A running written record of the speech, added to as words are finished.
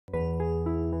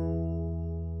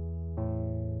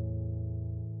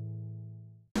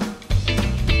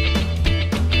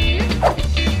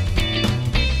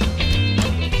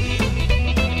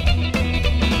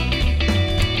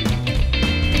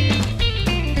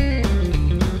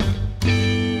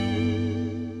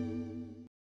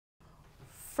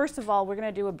First of all, we're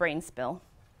going to do a brain spill.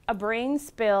 A brain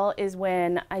spill is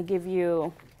when I give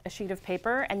you a sheet of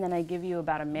paper and then I give you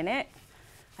about a minute.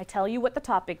 I tell you what the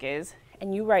topic is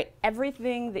and you write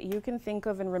everything that you can think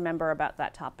of and remember about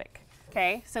that topic.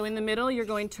 Okay, so in the middle you're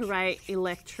going to write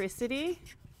electricity,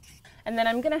 and then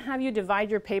I'm going to have you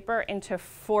divide your paper into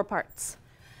 4 parts.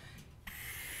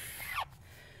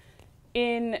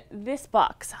 In this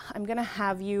box, I'm going to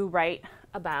have you write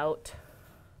about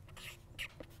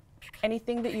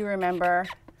anything that you remember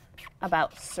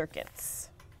about circuits.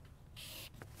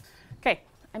 Okay,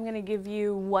 I'm going to give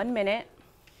you 1 minute,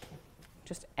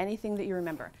 just anything that you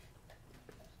remember.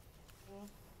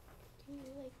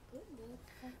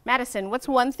 Madison, what's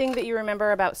one thing that you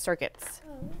remember about circuits?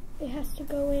 It has to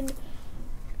go in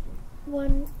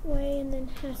one way and then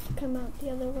has to come out the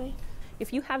other way.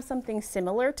 If you have something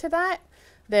similar to that,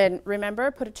 then remember,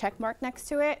 put a check mark next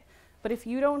to it. But if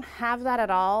you don't have that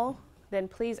at all, then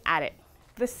please add it.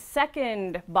 The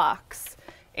second box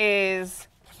is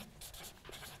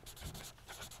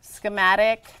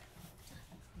schematic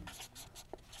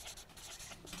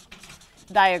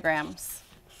diagrams.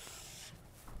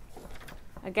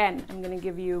 Again, I'm going to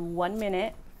give you 1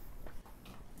 minute.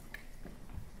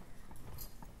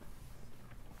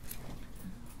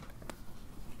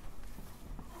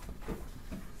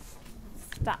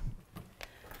 Stop.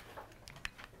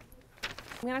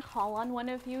 I'm going to call on one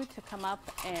of you to come up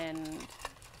and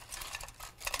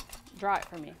draw it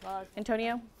for me.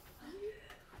 Antonio?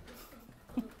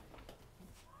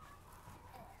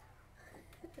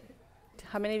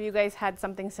 How many of you guys had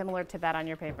something similar to that on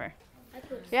your paper?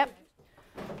 Yep.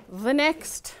 The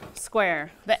next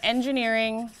square, the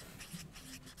engineering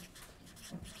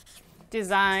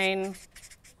design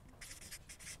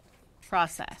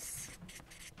process.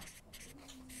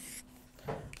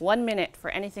 1 minute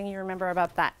for anything you remember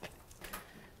about that.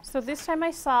 So this time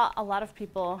I saw a lot of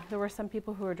people. There were some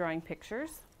people who were drawing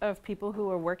pictures of people who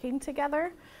were working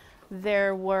together.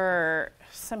 There were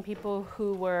some people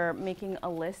who were making a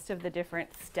list of the different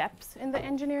steps in the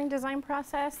engineering design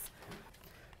process.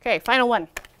 Okay, final one.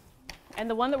 And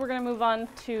the one that we're going to move on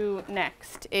to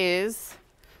next is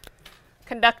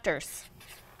conductors.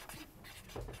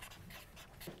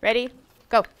 Ready?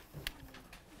 Go.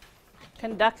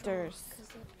 Conductors.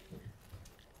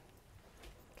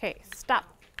 Okay, stop.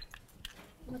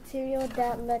 Material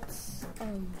that lets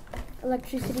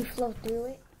electricity flow through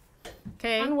it.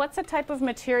 Okay, and what's a type of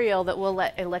material that will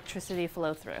let electricity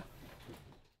flow through?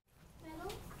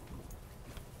 Metal.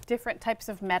 Different types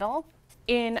of metal.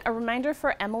 In a reminder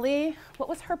for Emily, what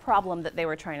was her problem that they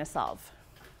were trying to solve?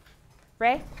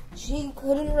 Ray? She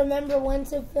couldn't remember when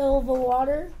to fill the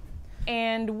water.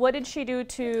 And what did she do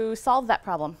to solve that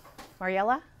problem?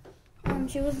 Mariella?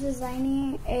 She was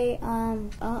designing a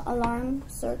alarm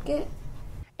circuit.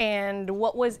 And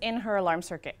what was in her alarm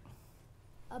circuit?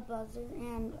 A buzzer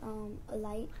and a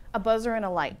light. A buzzer and a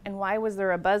light. And why was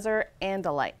there a buzzer and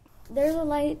a light? There's a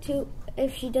light too.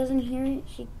 If she doesn't hear it,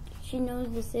 she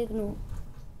knows the signal.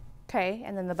 Okay,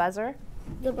 and then the buzzer?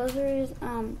 The buzzer is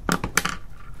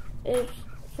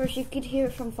for she could hear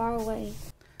it from far away.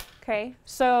 Okay,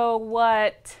 so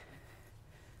what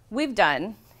we've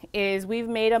done is we've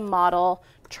made a model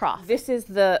trough. This is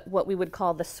what we would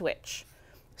call the switch.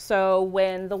 So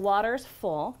when the water's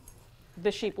full,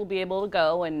 the sheep will be able to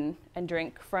go and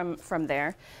drink from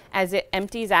there. As it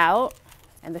empties out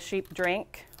and the sheep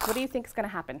drink, what do you think is going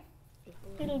to happen?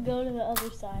 It'll go to the other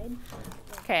side.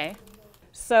 Okay,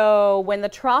 so when the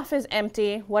trough is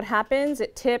empty, what happens?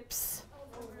 It tips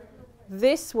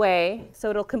this way, so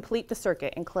it'll complete the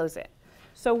circuit and close it.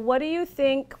 So what do you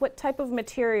think, what type of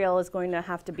material is going to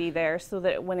have to be there so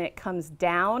that when it comes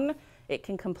down, it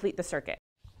can complete the circuit?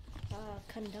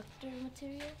 Conductor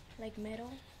material, like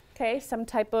metal. Okay, some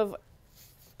type of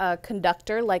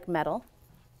conductor like metal.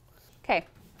 Okay,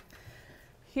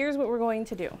 here's what we're going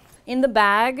to do. In the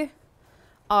bag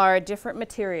are different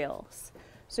materials.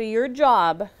 So your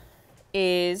job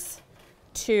is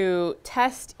to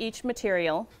test each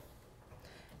material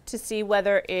to see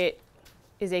whether it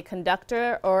is a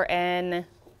conductor or an,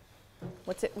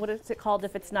 what is it called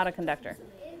if it's not a conductor?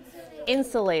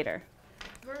 Insulator.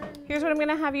 Here's what I'm going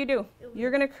to have you do.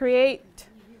 You're going to create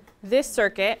this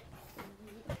circuit,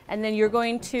 and then you're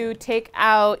going to take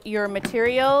out your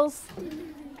materials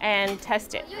and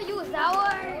test it. You use that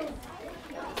one.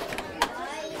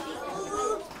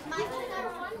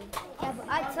 Yeah, but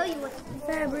I tell you what,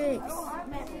 fabrics.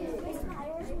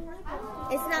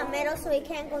 It's not metal, so it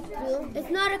can't go through. It's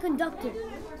not a conductor.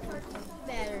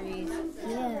 Batteries.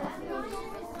 Yeah.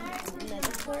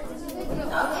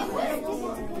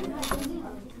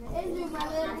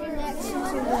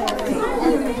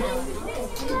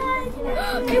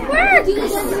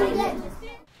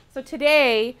 So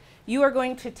today you are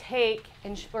going to take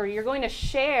or you're going to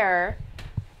share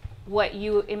what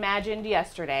you imagined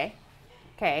yesterday,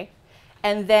 okay?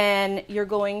 And then you're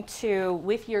going to,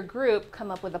 with your group,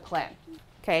 come up with a plan,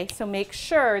 okay? So make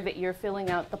sure that you're filling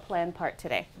out the plan part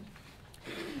today.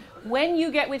 When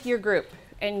you get with your group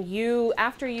and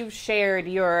after you've shared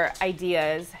your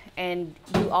ideas and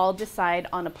you all decide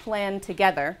on a plan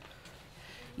together,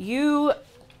 you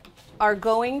are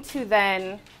going to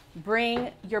then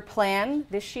bring your plan,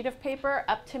 this sheet of paper,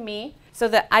 up to me so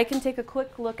that I can take a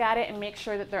quick look at it and make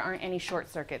sure that there aren't any short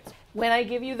circuits. When I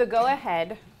give you the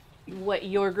go-ahead, what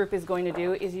your group is going to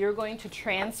do is you're going to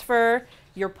transfer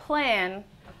your plan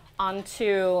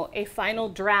onto a final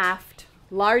draft,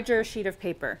 larger sheet of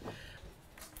paper.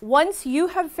 Once you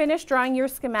have finished drawing your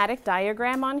schematic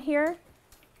diagram on here,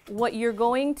 what you're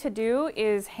going to do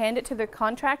is hand it to the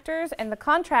contractors, and the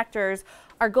contractors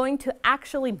are going to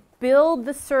actually build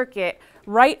the circuit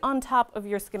right on top of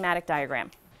your schematic diagram.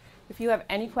 If you have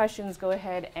any questions, go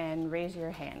ahead and raise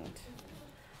your hand.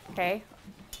 Okay?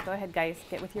 Go ahead, guys.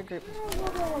 Get with your group. It's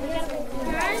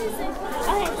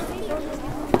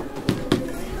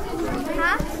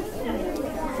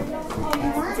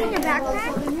in your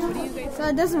backpack? So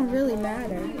it doesn't really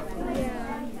matter.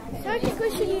 Yeah. So I think we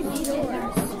should use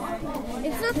yours.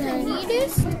 It's not the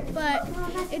neatest, but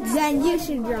it's... Then you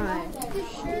should draw it.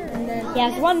 Sure.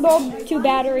 Yes, one bulb, 2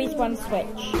 batteries, 1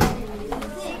 switch.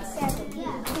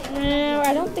 No,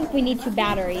 I don't think we need 2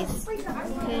 batteries.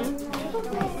 Okay.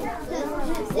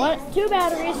 2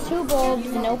 batteries, 2 bulbs,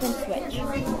 an open switch.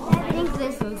 I think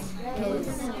this was his.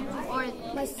 Or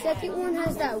My second one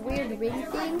has that weird ring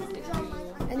thing,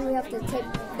 and we have to tape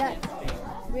that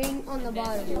ring on the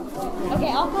bottom.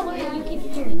 Okay, I'll color it. You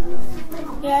keep doing.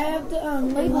 Yeah, I have to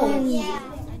label.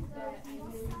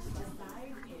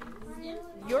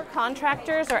 Your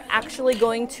contractors are actually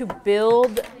going to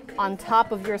build on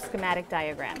top of your schematic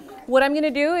diagram. What I'm going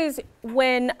to do is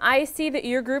when I see that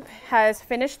your group has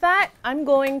finished that, I'm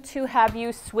going to have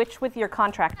you switch with your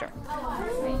contractor.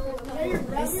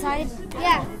 This side?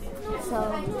 yeah. So,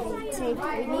 tape.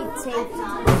 We need tape.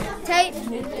 Tape.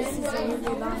 This is a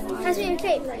really long one. Has been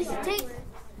tape. Tape.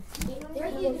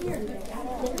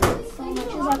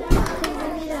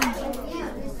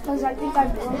 Because I think I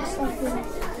broke something.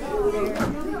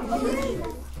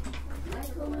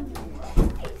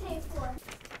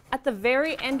 At the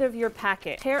very end of your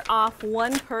packet, tear off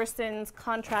one person's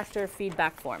contractor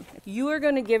feedback form. You are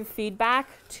going to give feedback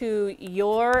to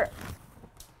your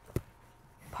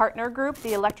partner group,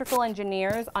 the electrical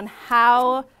engineers, on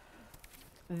how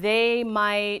they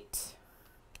might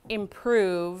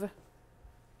improve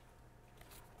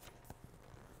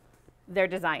their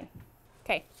design.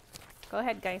 Okay, go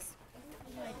ahead, guys.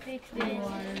 I fixed it.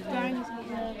 Drawing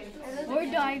or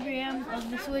diagram of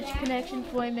the switch connection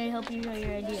point may help you know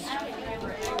your idea.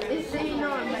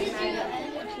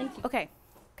 Okay,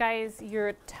 guys,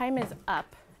 your time is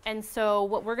up. And so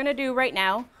what we're going to do right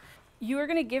now, you are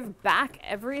going to give back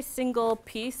every single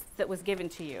piece that was given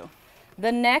to you.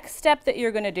 The next step that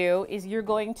you're going to do is you're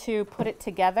going to put it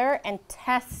together and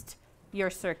test your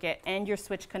circuit and your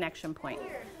switch connection point.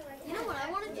 You know what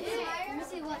I want to do? Let me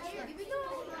see what.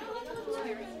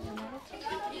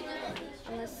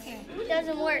 It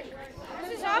doesn't work.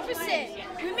 This is opposite.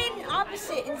 We made an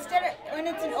opposite. Instead of when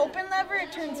it's an open lever,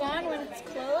 it turns on. When it's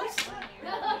closed,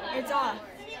 it's off.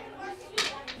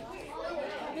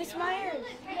 Miss Myers.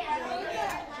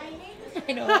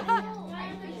 I know.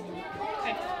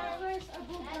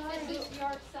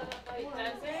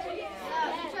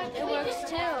 It works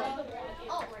too.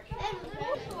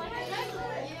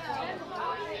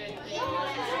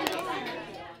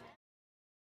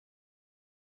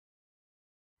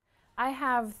 I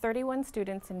have 31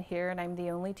 students in here and I'm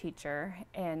the only teacher,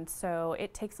 and so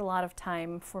it takes a lot of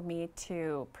time for me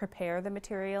to prepare the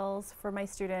materials for my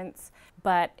students,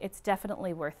 but it's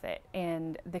definitely worth it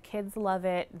and the kids love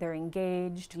it. They're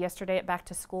engaged. Yesterday at back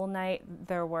to school night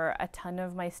there were a ton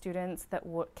of my students that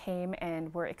came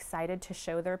and were excited to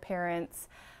show their parents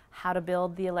how to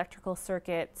build the electrical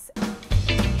circuits.